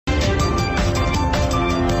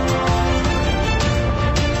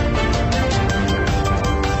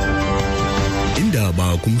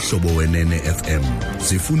apha kumhlobo wenene FM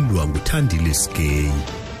zifundwa nguThandile Skey.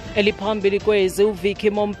 Eliphambili kwezi U-Vicky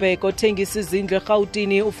Momberg othengisa izindlu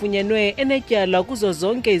eRhawutini ufunyenwe enetyala kuzo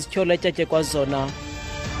zonke izityola tyatyekwa kwazona.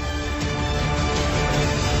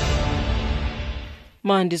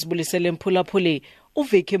 Mandi sibulisele mphulaphuli.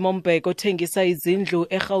 U-Vicky Momberg othengisa izindlu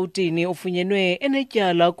eRhawutini ufunyenwe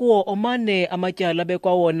enetyala kuwo omane amatyala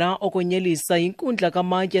bekwawona okonyelisa yinkundla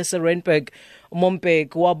kamantyi yase Randburg.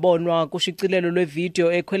 Momberg wabonwa kushicilelo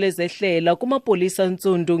lwevideo ekhwelezehlela kumapolisa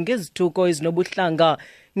ntsundu ngezithuko ezinobuhlanga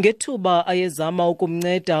ngethuba ayezama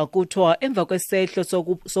ukumnceda kuthiwa emva kwesehlo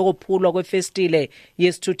sokuphulwa kwefestile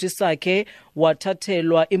yesithuthi sakhe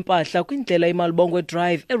wathathelwa impahla kwindlela iMalbongwe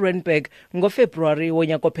Drive eRandburg ngoFebruwari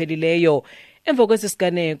wonyaka ophelileyo. Emva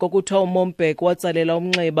kwesisiganeko kuthiwa uMomberg watsalela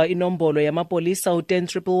umnxeba inombolo yamapolisa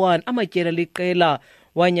u-10111 amatyela liqela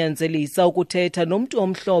wanyanzelisa ukuthetha nomntu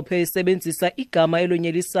omhlophe esebenzisa igama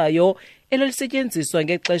elonyelisayo elalisetyenziswa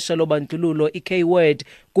ngexesha lobandlululo i-K-word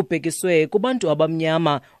kubhekiswe kubantu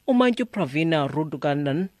abamnyama. umantyi Pravina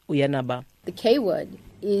Rudukanan uyanaba. The K-word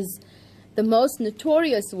is the most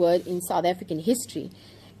notorious word in South African history.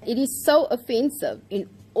 It is so offensive in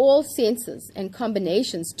all senses and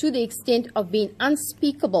combinations to the extent of being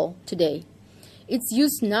unspeakable today. Its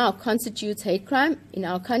use now constitutes hate crime in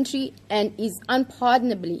our country and is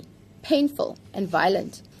unpardonably painful and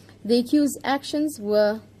violent. The accused's actions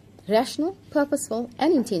were rational, purposeful,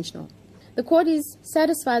 and intentional. The court is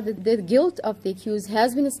satisfied that the guilt of the accused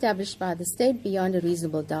has been established by the state beyond a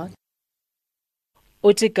reasonable doubt.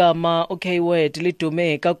 Utigama K-word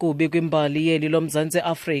lidume kakubi kwimbali yeli loMzantsi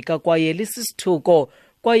Afrika kwaye lisisithuko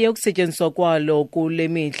kwaye ukusetyenziswa kwalo kule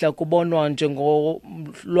mihla kubonwa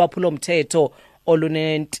njengolwaphulomthetho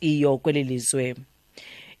olunentiyo kweli lizwe.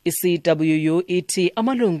 I-CWU ithi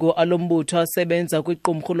amalungu alombutho asebenza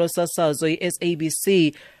kwiqumrhu losasazo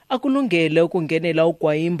i-SABC akulungele ukungenela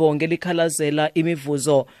ugwayimbo ngelikhalazela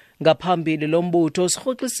imivuzo. Ngaphambili lombutho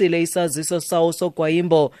sirhoxisile isaziso sawo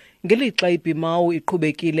sogwayimbo ngelixa ibhimawu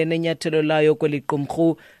iqhubekile nenyathelo layo kweli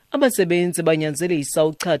qumrhu. Abasebenzi banyanzelisa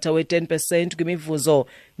uchatha we-10% kwimivuzo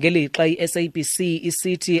ngelixa i-SABC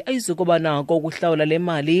isithi ayizukuba nako ukuhlawula le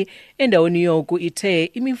mali. Endaweni yoku ithe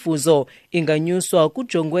imivuzo inganyuswa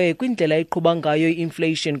kujongwe kwindlela iqhuba ngayo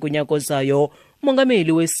i-inflation kunyaka ozayo.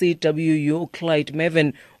 Umongameli we-CWU Clyde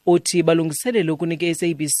Mervin uthi balungiselele ukunika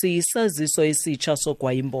i-SABC isaziso esitsha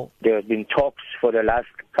sogwayimbo. There have been talks for the last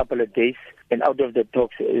couple of days, and out of the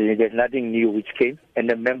talks, there's nothing new which came. And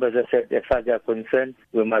the members have said, as far as they are concerned,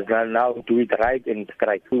 we must now do it right and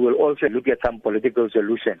right. We will also look at some political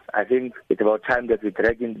solutions. I think it's about time that we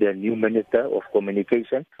drag in the new Minister of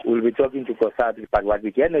Communication. We'll be talking to COSATU, but what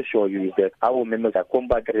we can assure you is that our members are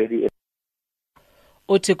combat ready.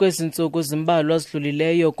 Uthi kwezi ntsuku zimbalwa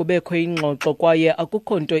zidlulileyo kubekho ingxoxo kwaye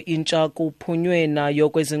akukho nto intsha kuphunywe nayo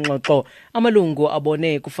kwezi ngxoxo. Amalungu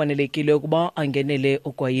abone kufanelekile ukuba angenele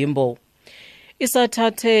ugwayimbo.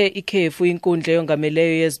 Isathathe ikhefu yinkundla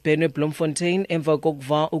yongameleyo yezibheno eBloemfontein emva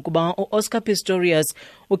kokuva ukuba uOscar Pistorius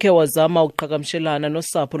ukhe wazama ukuqhagamshelana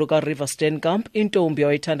nosapho lukaRiver Steenkamp, intombi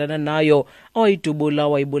awayithandana nayo awayidubula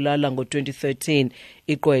wayibulala ngo-2013.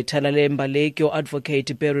 Igqwetha lale mbaleki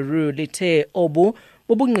uadvocate Barry Rue lithe obu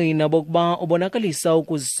bubungqina bokuba ubonakalisa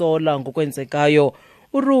ukuzisola ngokwenzekayo.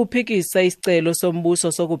 Uru uphikisa isicelo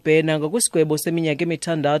sombuso sokubhena ngokwisigwebo seminyaka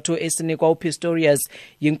emithandathu esinikwa uPistorius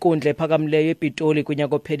yinkundla ephakamileyo ePitoli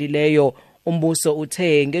kunyaka ophelileyo. Umbuso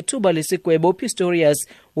uthe ngethuba lesigwebo uPistorius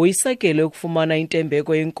uyisakele ukufumana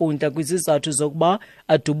intembeko yenkundla kwizizathu zokuba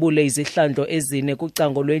adubule izihlandlo ezine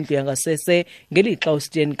kucango lwendlu yangasese ngelixa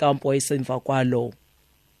uSteenkamp wayesemva kwalo.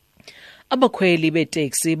 Abakhweli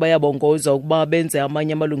beteksi bayabongoza ukuba benze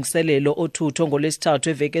amanye amalungiselelo othutho ngolwesithathu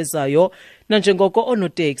evekezayo nanjengoko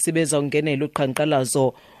oonoteksi beza kungenela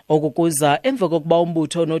uqhankqalazo. Okukuza emva kokuba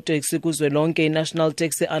umbutho onoteksi kuzwelonke i-National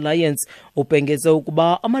Taxi Alliance ubhengeze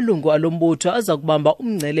ukuba amalungu alombutho aza kubamba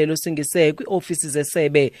umngcelelo osingise kwiofisi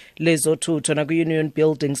zesebe lezothutho nakwi-Union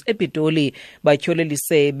Buildings ePitoli. Batyholele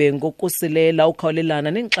isebe ngokusilela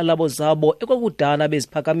ukhawulelana neenxalabo zabo ekwakudala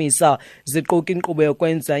beziphakamisa ziquka inkqubo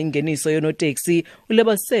yokwenza ingeniso yoonoteksi,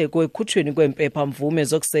 ulebaseko ekhutshweni kweempepha mvume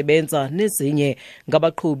zokusebenza nezinye.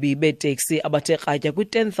 Ngabaqhubi beteksi abathe kratya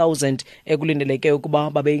kwi-10,000 ekulindeleke ukuba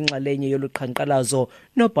babe inxalenye yoluqhankqalazo.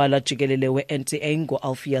 Nobhala jikelele we-NTA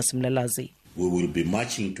nguAlpheus Mlalazi. We will be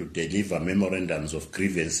marching to deliver memorandums of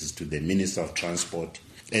grievances to the Minister of Transport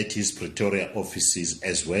at his Pretoria offices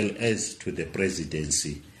as well as to the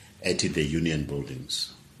Presidency at the Union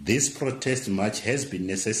Buildings. This protest march has been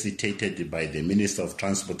necessitated by the Minister of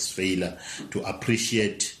Transport's failure to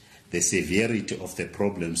appreciate the severity of the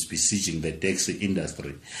problems besieging the taxi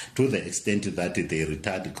industry to the extent that they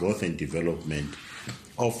retard growth and development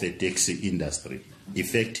of the taxi industry,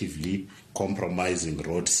 effectively compromising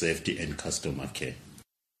road safety and customer care.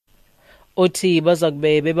 Uthi baza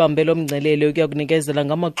kube bebambe lo mngcelele ukuya kunikezela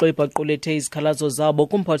ngamaxwebhu aqulethe izikhalazo zabo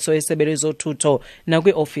kumphathiswa wesebe lezothutho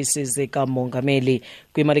nakwi-ofisi zikamongameli.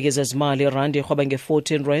 Kwiimali zezimali, irandi irhwaba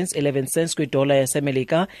nge-14.11 kwidola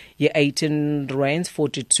yasemelika,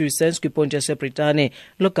 ye-18.42 kwiponti yaseBritane,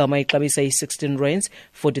 logama ixabisa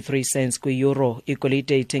i-16.43 kwi-euro.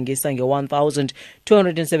 Igolide ithengisa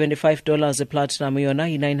nge-$1,275, iplatinum yona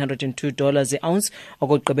i-$902 i-ounce,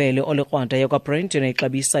 okugqibele olekrwada yakwaBrent yona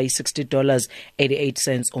ixabisa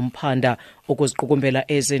i-$60.88 umphanda.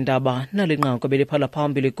 Ukuziqukumbela ezi ndaba nalinqanqo beliphala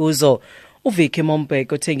phambili kuzo. U-Vicky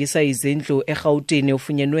Momberg uthengisa izindlu eRhawutini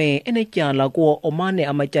ufunyenwe enetyala kuwo omane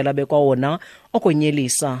amatyala abekwawona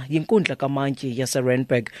okonyelisa yinkundla kamantyi yase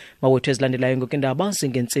Randburg. Mawethu ezilandelayo ngokindaba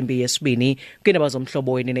zingentsimbi yesibini kwindaba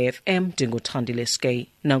zomhlobo wenene FM. Ndinguthandile Skay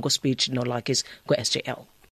nanko speech no Lakis ku SJL.